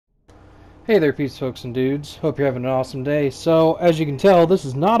Hey there, peace folks and dudes. Hope you're having an awesome day. So, as you can tell, this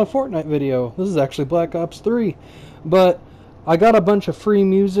is not a Fortnite video. This is actually Black Ops 3. But I got a bunch of free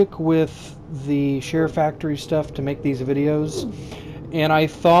music with the SHAREfactory stuff to make these videos. And I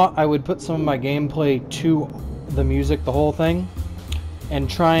thought I would put some of my gameplay to the music, the whole thing, and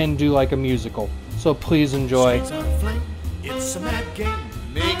try and do like a musical. So please enjoy. It's a mad game,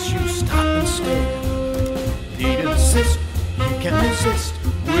 makes you stop and stare. Need an assist, you can resist.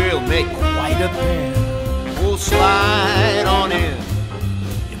 We'll make quite a pair. We'll slide on in,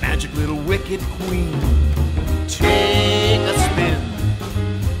 you magic little wicked queen. Take a spin.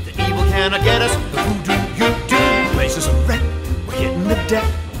 The evil cannot get us. The voodoo you do. Places a wreck. We're hitting the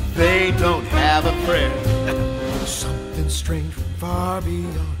deck. They don't have a prayer. Something strange from far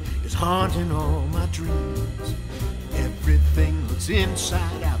beyond is haunting all my dreams. Everything looks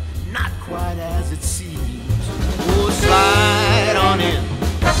inside out, not quite as it seems. We'll slide on in,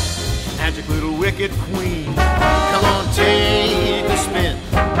 magic little wicked queen. Come on, take a spin.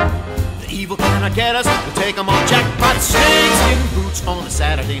 The evil cannot get us. We'll take them on jackpot. Snakeskin boots on a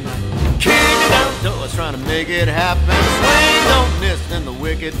Saturday night. Kicking outdoors, trying to make it happen. Swing, don't miss in the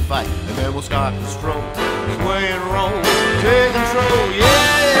wicked fight. And then we'll start to stroll, sway and roll, take control, yeah.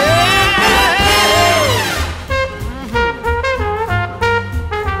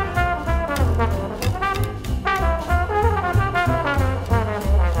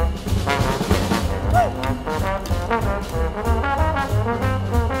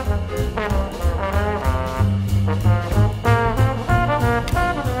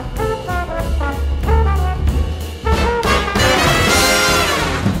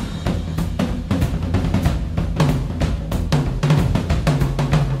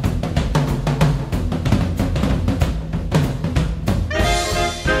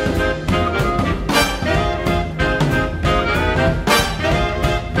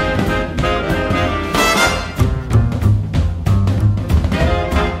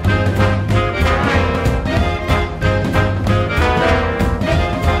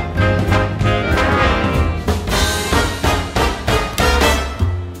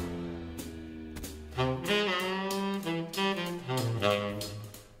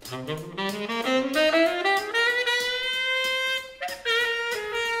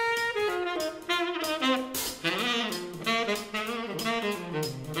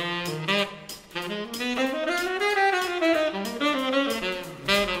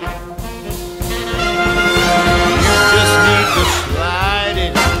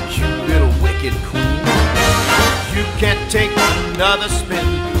 Take another spin.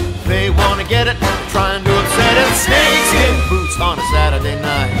 They wanna get it, trying to upset it. Snakes in boots on a Saturday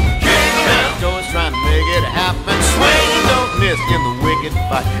night. King outdoors trying to make it happen. Swing, don't miss in the wicked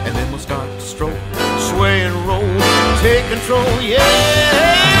fight. And then we'll start to stroll, sway and roll, take control, yeah.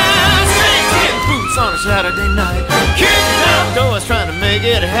 Snakes in boots on a Saturday night. King outdoors trying to make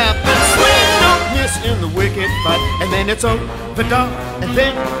it happen. Swing, don't miss in the wicked fight. And then it's over, dark, and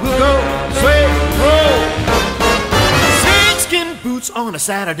then we'll go, sway, roll. Boots on a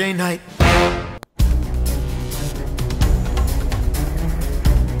Saturday night.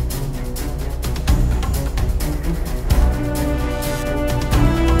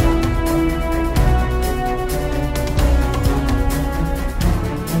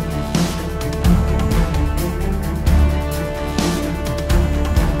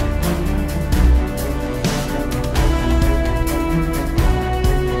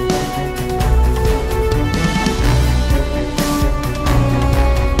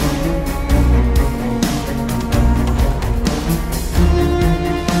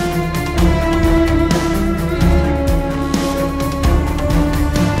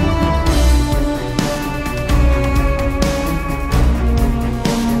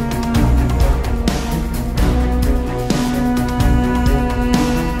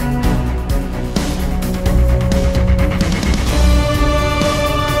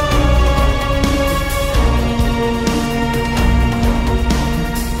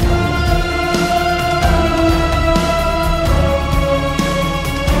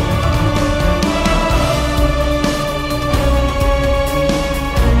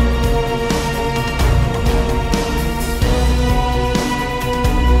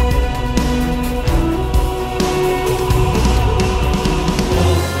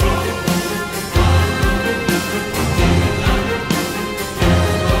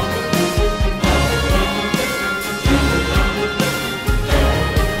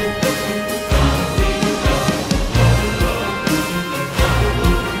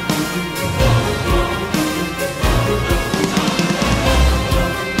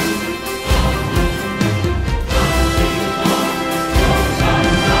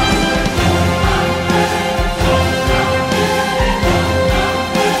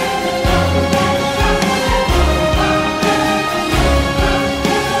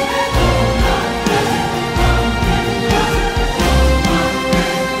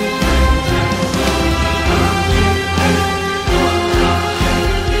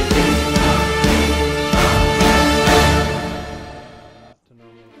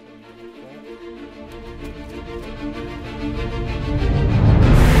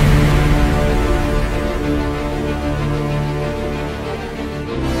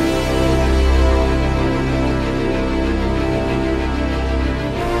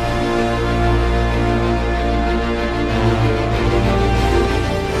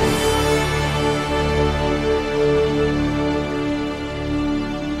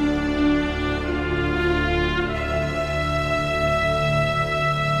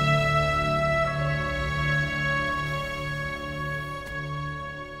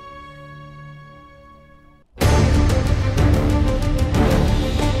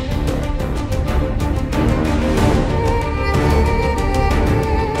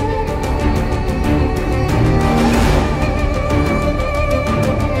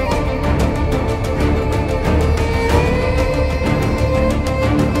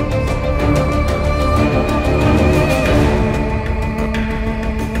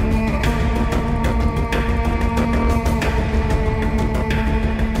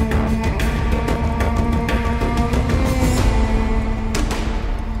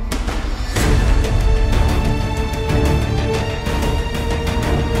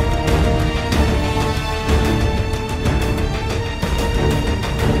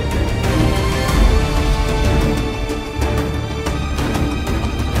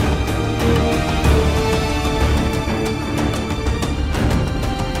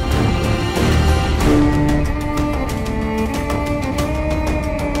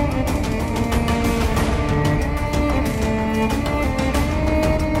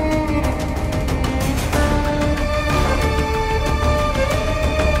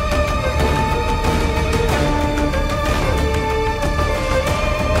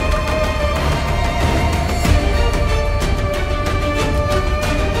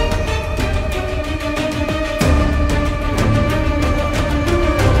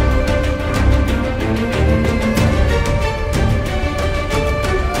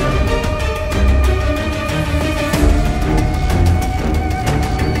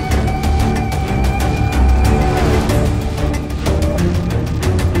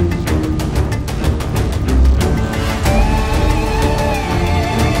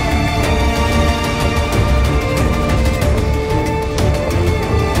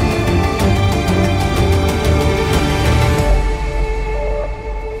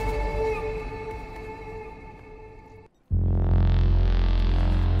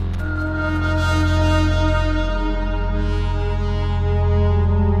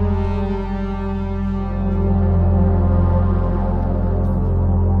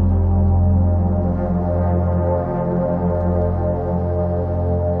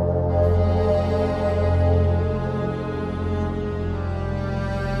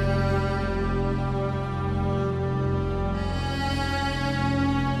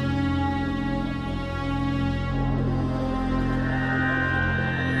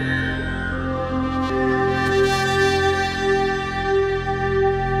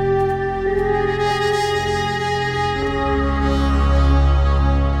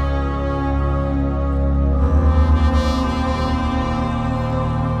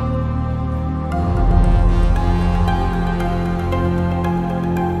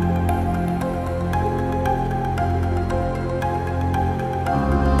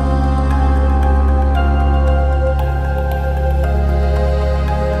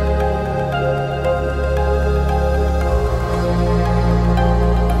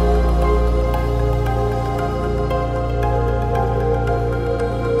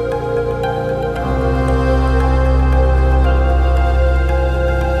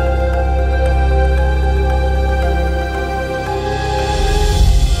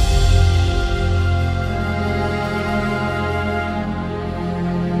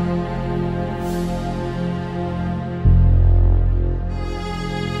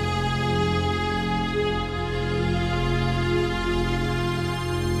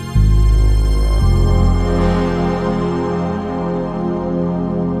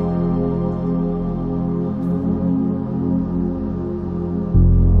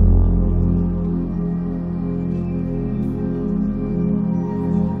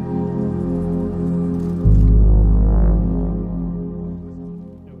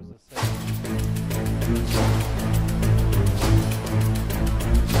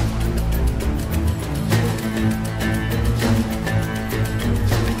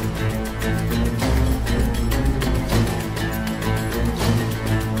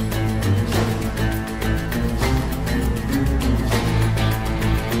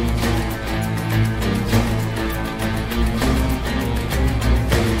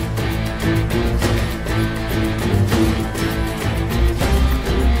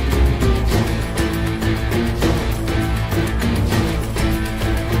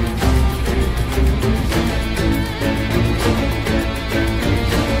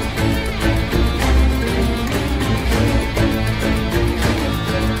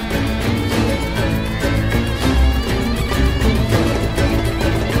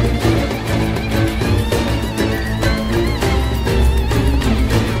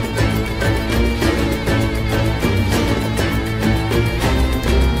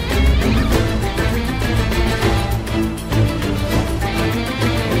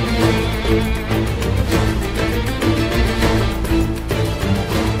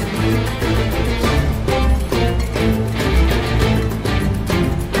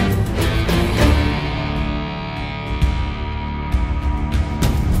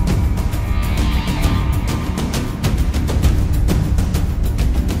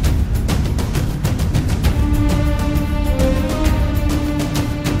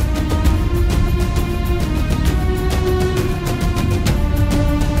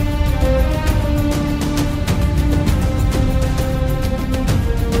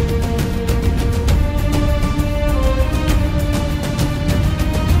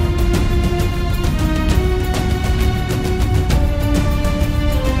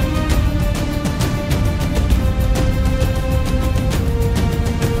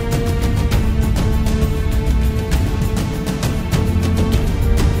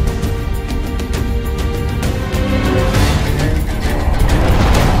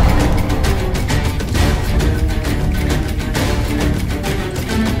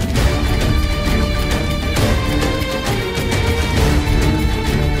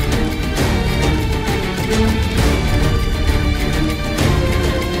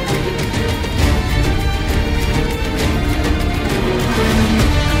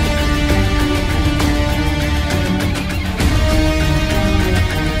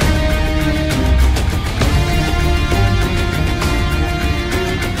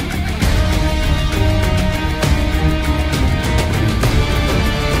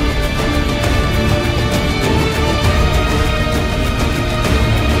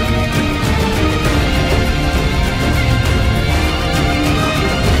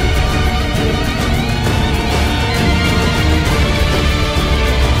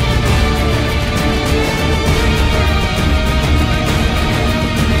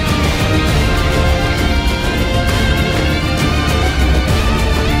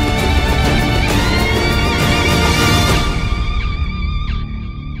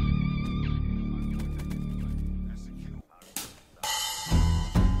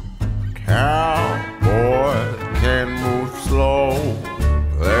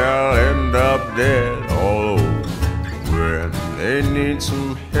 dead all over. When they need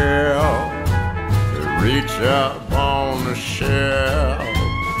some help, they reach up on the shelf.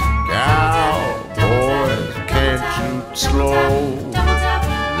 Cowboys can't shoot slow,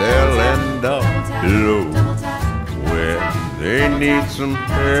 they'll end up low. When they need some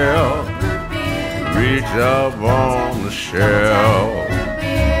help, reach up on the shelf.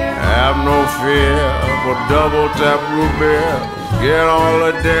 Have no fear for double tap root beer. Get all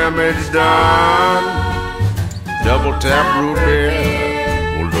the damage done. Double tap root beer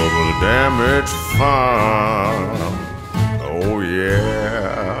will double the damage fun. Oh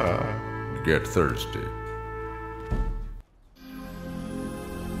yeah, get thirsty.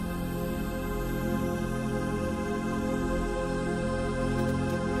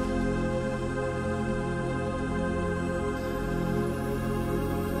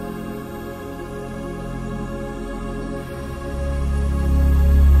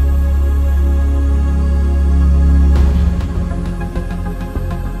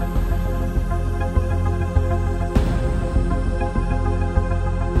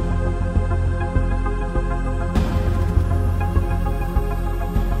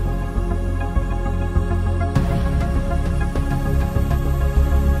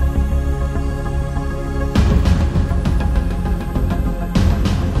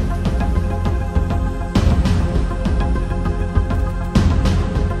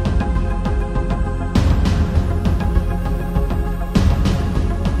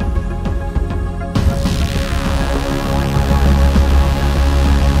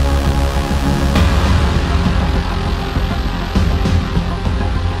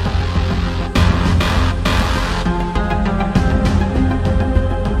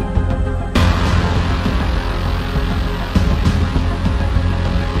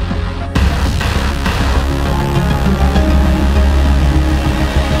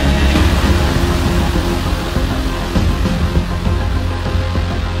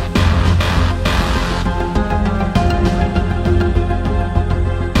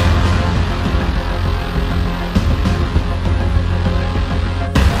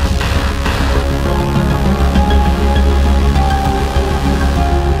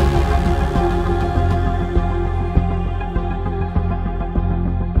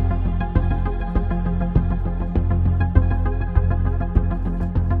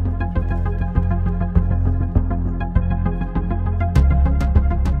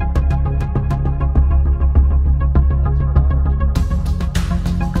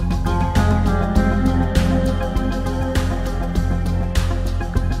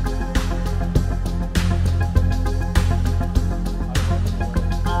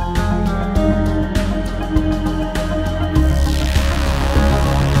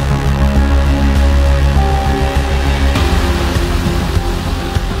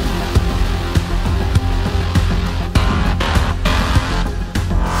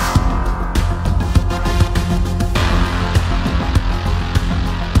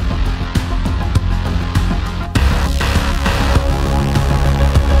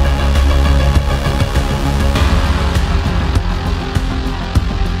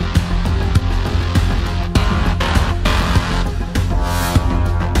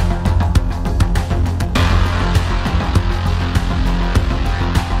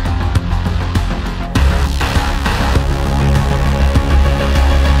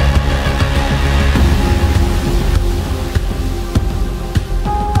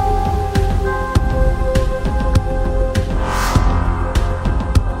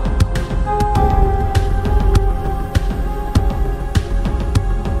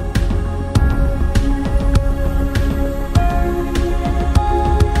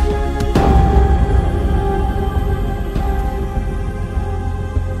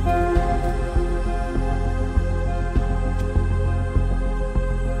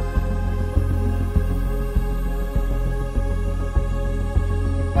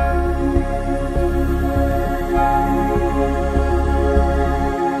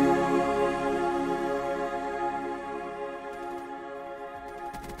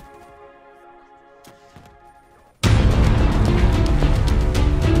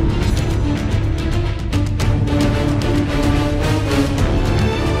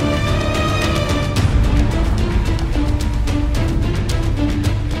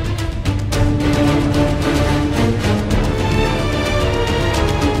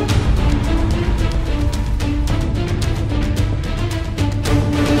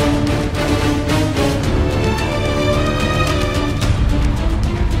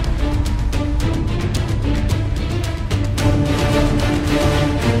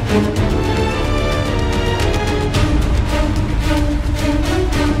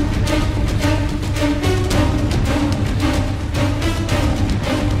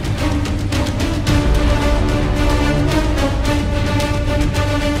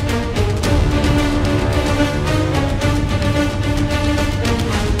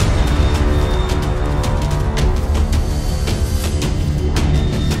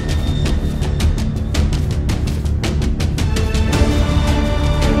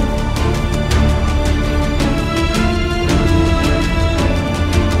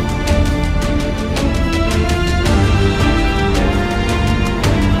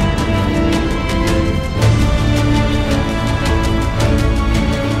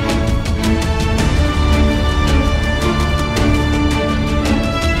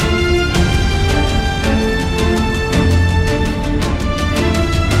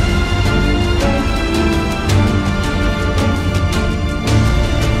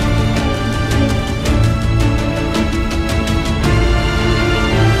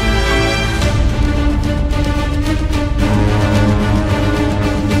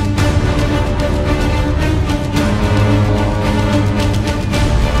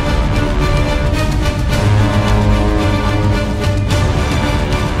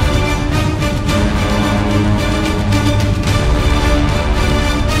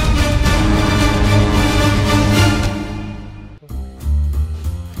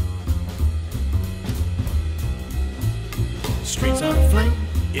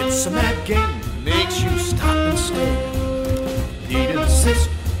 It's a mad game that makes you stop and stare. Need and assist,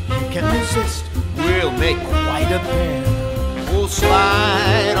 you can resist. We'll make quite a pair. We'll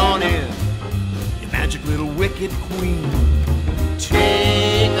slide on in, you magic little wicked queen.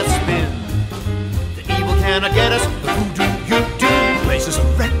 Take a spin. The evil cannot get us. The voodoo you do. Places are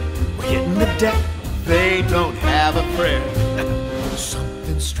wrecked. We're hitting the deck. They don't have a prayer.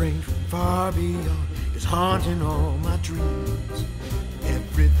 Something strange from far beyond is haunting all my dreams.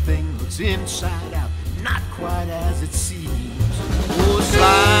 Everything looks inside out, not quite as it seems. Oh,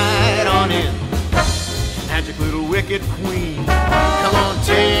 slide on in, magic little wicked queen. Come on,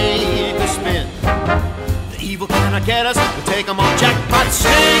 take a spin. The evil cannot get us. We'll take them on jackpot.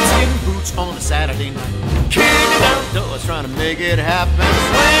 Snakeskin boots on a Saturday night. Kicking down doors, trying to make it happen.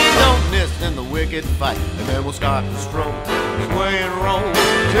 Swing, don't miss in the wicked fight. And then we'll start to stroll, sway and roll,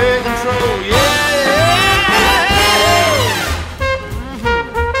 take control, yeah!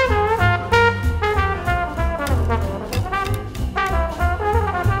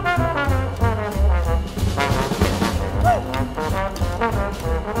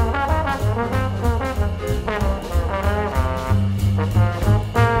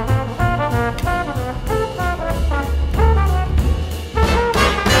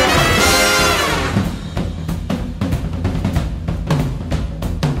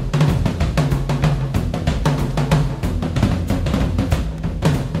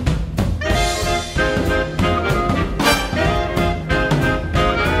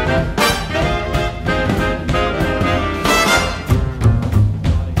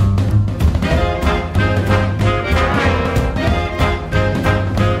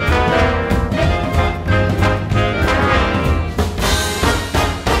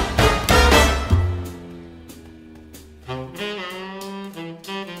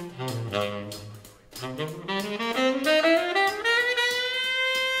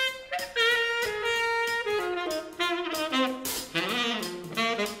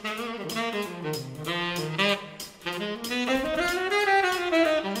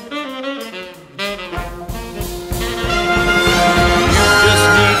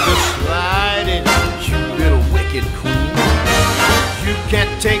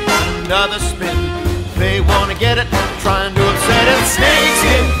 Take another spin. They wanna get it, trying to upset it. Snakes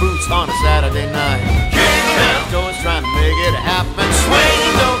in boots on a Saturday night. Kick down doors, trying to make it happen. Swing,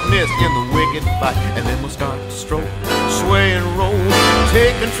 don't miss in the wicked fight. And then we'll start to stroll, sway and roll,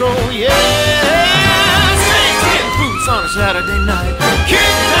 take control, yeah. Snakes in boots on a Saturday night. Kick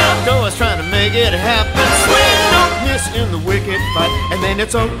down doors, trying to make it happen. Swing, don't miss in the wicked fight. And then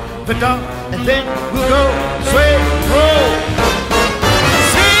it's over, dark, and then we'll go, sway and roll.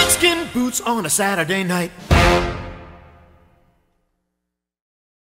 Boots on a Saturday night.